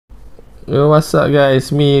Yo, what's up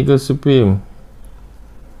guys? Me, Go Supreme.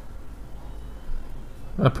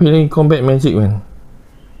 I'm playing combat magic, man.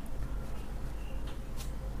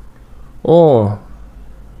 Oh.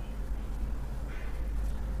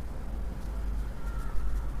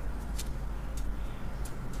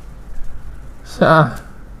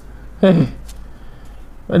 Hey.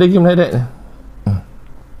 Why the game like that?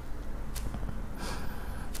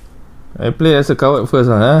 I play as a coward first,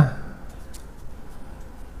 huh?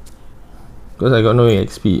 Because I got no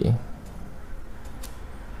XP.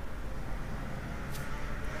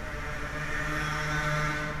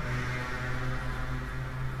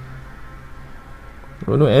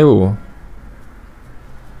 Oh, no arrow.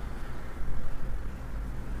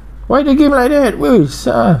 Why the game like that? Wait,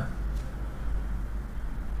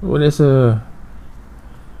 oh, there's a...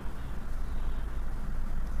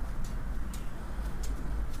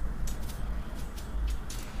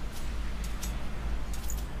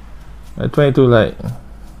 I try to like...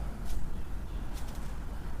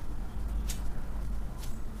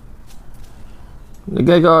 The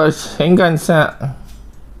guy got handgun, sir.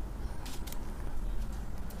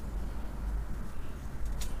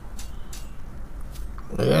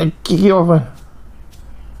 Kick it off, man.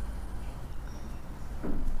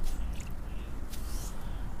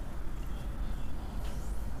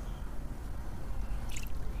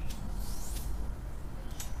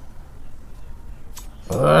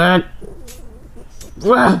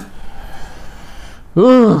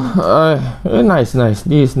 Nice.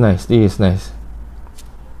 This is nice.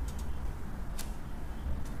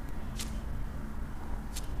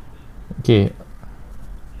 Okay.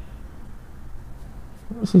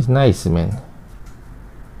 This is nice, man.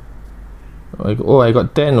 Oh, I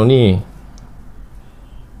got 10 only.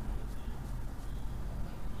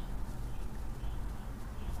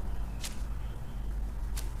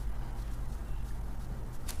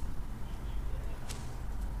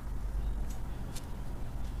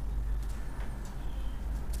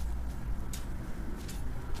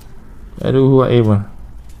 I do whatever.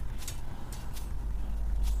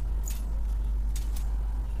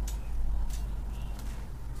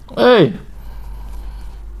 Hey!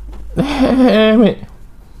 Damn it!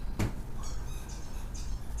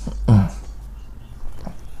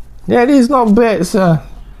 Yeah, this is not bad, sir.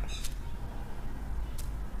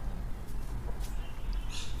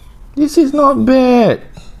 This is not bad.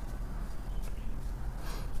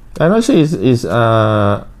 I'm not sure is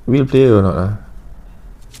real player or not.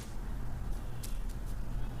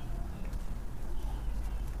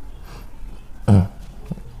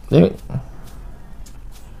 Damn it.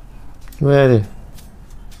 Where are they?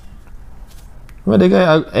 Where the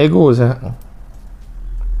guy goes? Oh,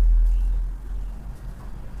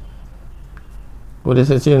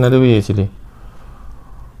 there's actually another way actually.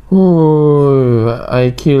 Oh,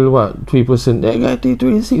 I kill what? 3%. That guy did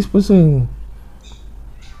 26%.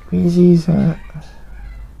 Crazy, sir.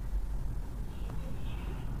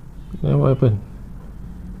 Then what happened?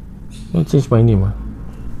 I change my name.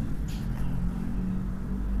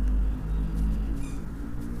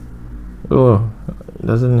 Oh,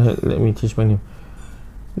 doesn't let me change my name.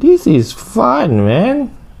 This is fun, man.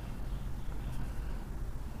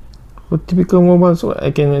 For typical mobile, so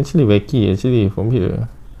I can actually recce actually from here.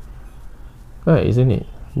 Right, isn't it?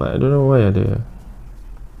 But I don't know why ada.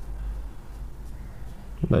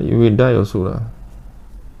 But you will die also lah.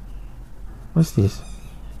 What's this?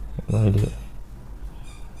 No idea.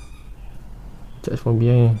 Charge from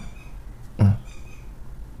behind.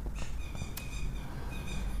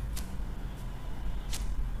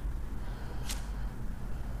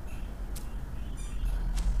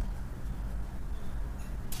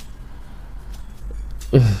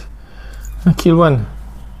 I kill one.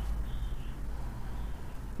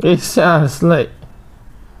 It's like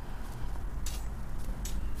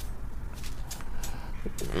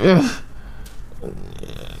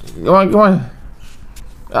come on.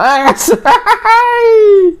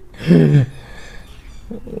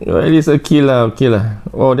 Well, at least a kill lah.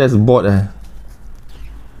 Oh, that's bot.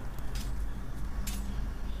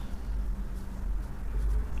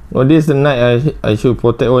 Oh, this is the knight I should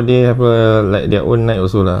protect. Oh, they have like their own knight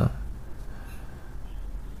also lah.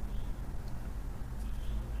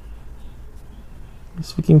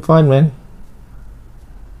 It's freaking fun, man.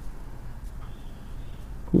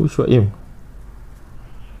 Who shot him?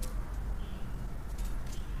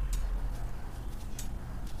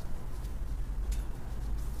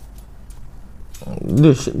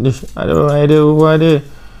 Dush. I don't know who ada.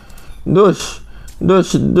 Dush.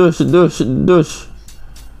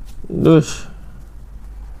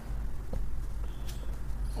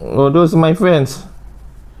 Oh, those are my friends.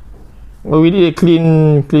 Oh, we did a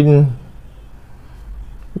clean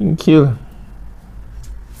Kill.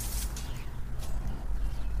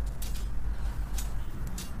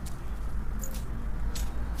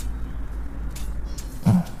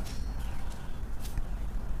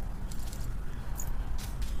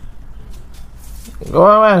 Go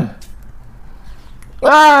on, man.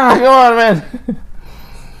 Ah, come on, man.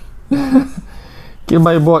 Kill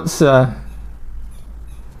by bots.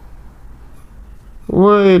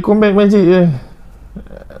 Woi, combat magic je.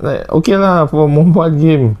 Like, okay lah for mobile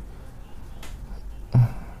game.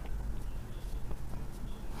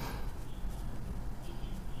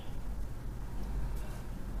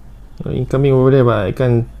 Incoming over there, but I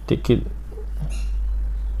can't take it.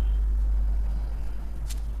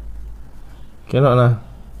 Cannot lah.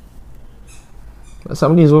 But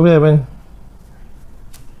somebody is over there, man.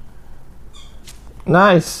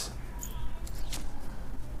 Nice.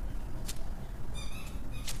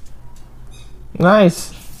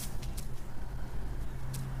 Nice.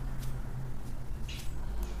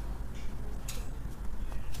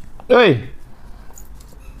 Hey,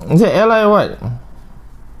 is it ally or what?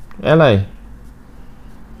 Ally.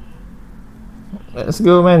 Let's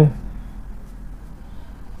go, man.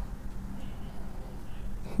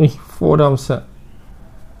 4 dah besar.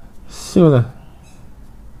 Sure lah.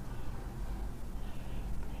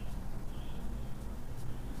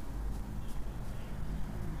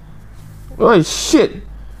 Oh shit.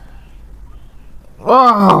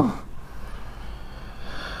 Wow.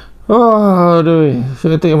 Oh, aduh.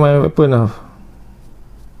 Should I take my weapon off?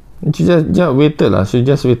 Just waited lah. Should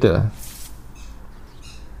just waited lah.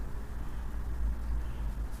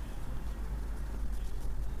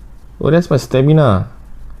 Oh, that's my stamina.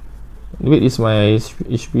 Wait, is my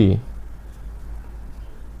HP.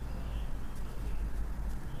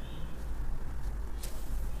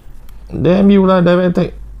 Damn you lah, direct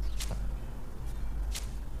attack.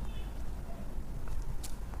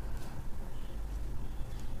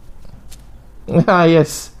 Ah,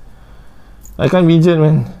 yes. I can't vision,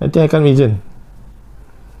 man. I think I can't vision.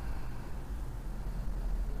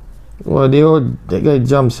 Wow, that guy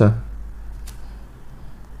jumps,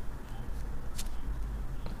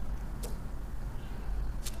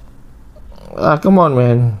 Ah, come on,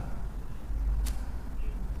 man.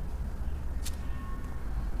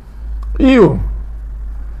 Ew.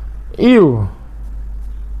 Ew.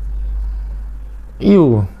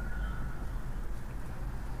 Ew.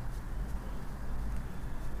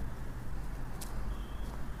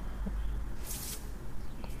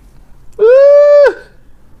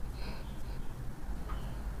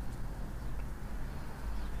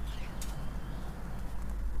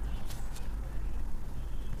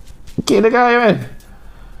 Kill the guy, man.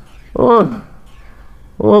 Oh,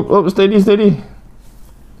 steady.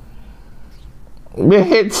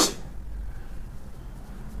 Bitch.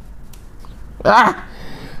 Ah,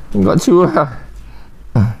 got you.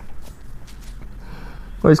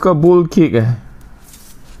 Oh, it's called bull kick.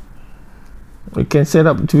 We can set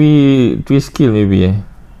up three skill maybe.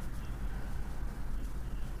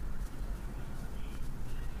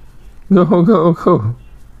 Go.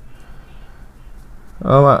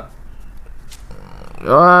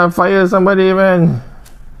 Oh, fire somebody, man.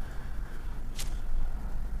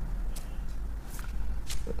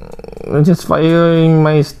 I'm just firing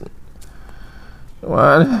my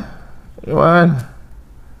one.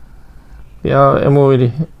 Yeah, ammo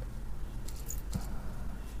already.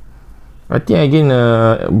 I think I gain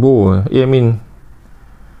a bow. Yeah, I mean,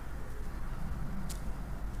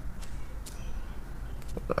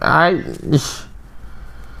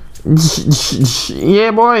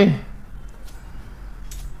 yeah, boy.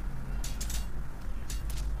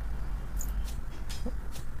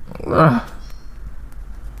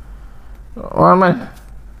 Oh, man.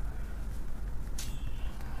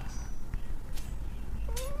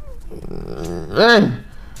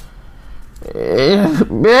 Hey,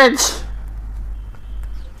 bitch.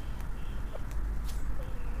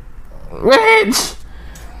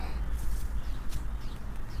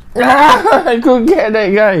 I couldn't get that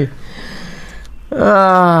guy.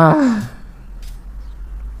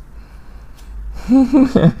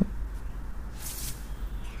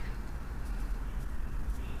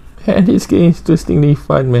 Man, this game is interestingly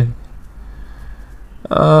fun, man.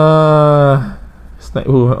 Snipe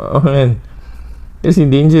who? Oh, man. It's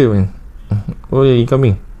in danger, man. Oh, yeah,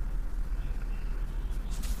 incoming.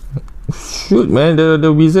 Shoot, man,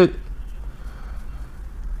 the wizard.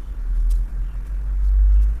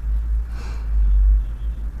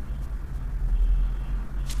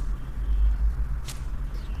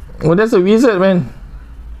 Oh, that's a wizard, man.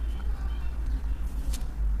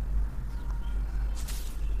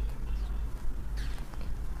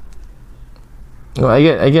 Oh, I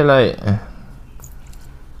get like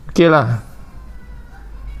okay lah.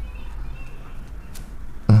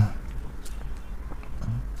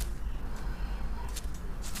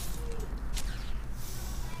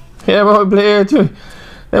 Yeah, bawa player tu.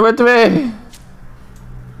 Lepas tu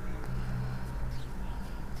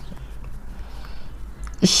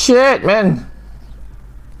shit, man.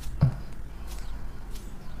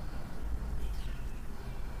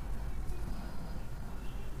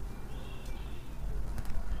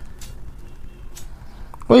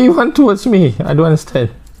 What you want towards me? I don't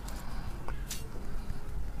understand.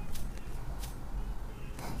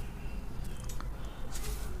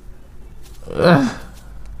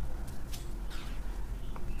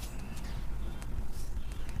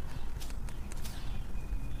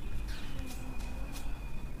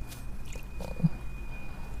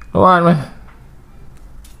 One man.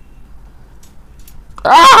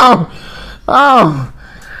 Ow! Ow!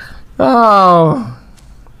 Ow!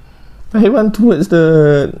 I went towards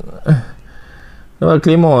the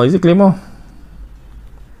Claymore. Is it Claymore?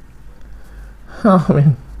 Oh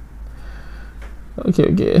man.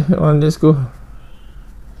 Okay. On, let's go.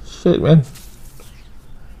 Shit, man.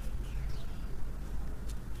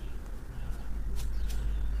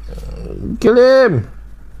 Kill him.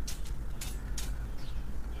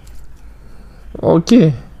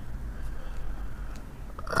 Okay.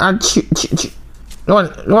 Come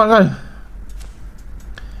on.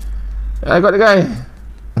 I got the guy.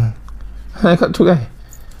 I got two guys.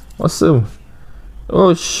 Awesome.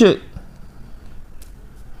 Oh shit.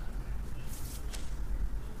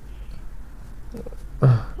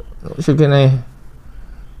 Should can I?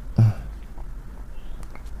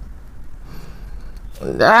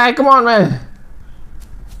 Come on, man.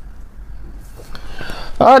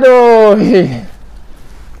 Aduh.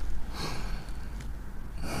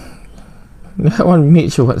 That one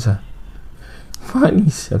mage or what, sir? Funny,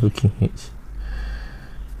 sir, looking mage.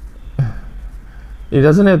 It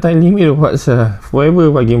doesn't have time limit or what, sir? Forever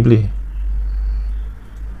about gameplay.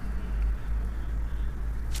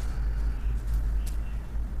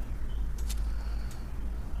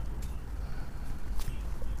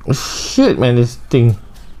 Shit, man, this thing.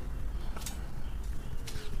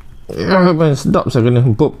 Man, sedap saya kena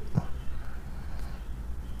hempuk.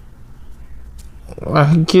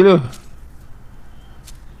 Wah, gila.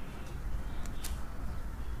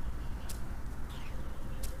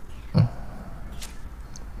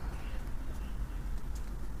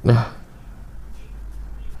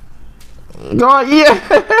 God, yeah!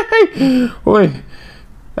 Oi,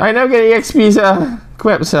 I never get EXP, sir.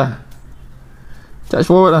 Crap, sir. Touch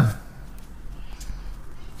forward lah.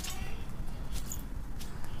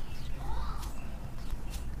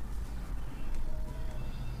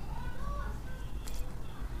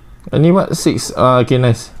 Ni what? 6. Okay,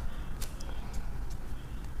 nice.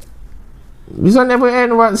 This one never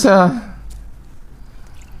end, what, sir?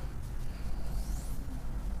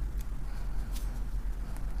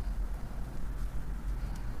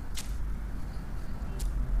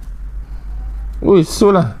 Ui, so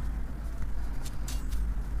lah.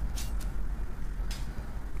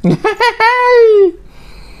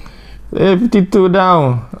 52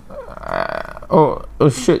 down. Oh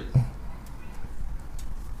shit.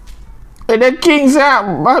 The king's up,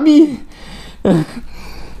 babi.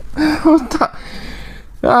 Oh tak.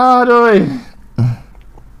 Aduh.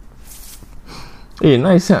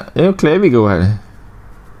 Nice ah. Clever ke what?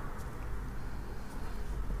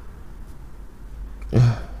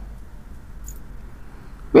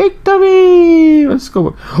 Victory! Let's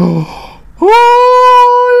go. Oh,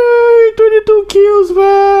 22 kills,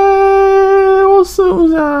 man!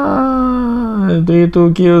 Awesome,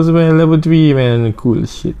 22 kills, man. Level 3, man. Cool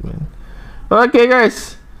shit, man. Okay,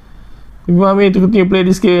 guys. If you want me to continue play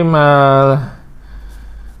this game, like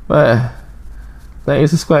and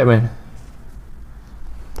subscribe, man.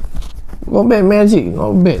 Not bad magic,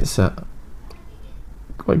 not bad, sir.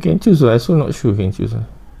 What can choose? I also not sure can choose.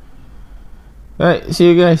 Alright, see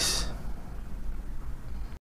you guys.